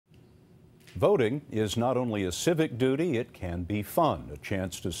Voting is not only a civic duty, it can be fun, a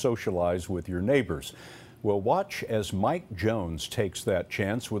chance to socialize with your neighbors. Well, watch as Mike Jones takes that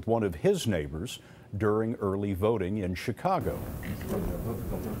chance with one of his neighbors during early voting in Chicago.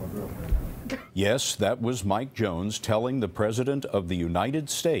 Yes, that was Mike Jones telling the President of the United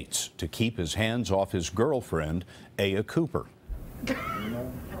States to keep his hands off his girlfriend, Aya Cooper.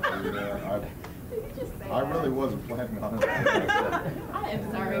 I really wasn't planning on it. I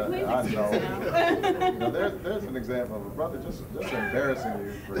am sorry. Please excuse me. No, there's an example of a brother just embarrassing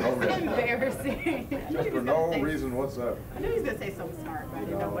you for no reason. Embarrassing. Just for no reason whatsoever. I knew he was going to say something smart, but I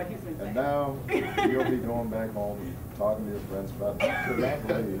didn't know what he was going to say. And now you'll be going back home and talking to your friends about that. Because I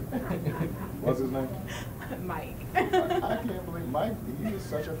believe, what's his name? Mike. I can't believe Mike, he is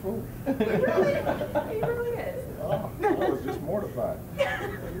such a fool. He really is. Oh, I was just mortified.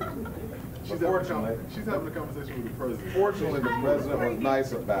 She's having a conversation with the president. Fortunately, the president was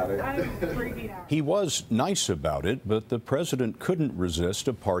nice about it. I'm freaking out. He was nice about it, but the president couldn't resist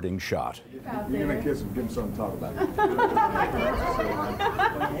a parting shot. You're going to kiss him, give him something to talk about.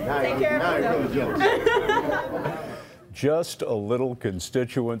 Take care of yourself. Really jealous. Just a little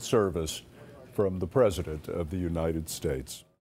constituent service from the President of the United States.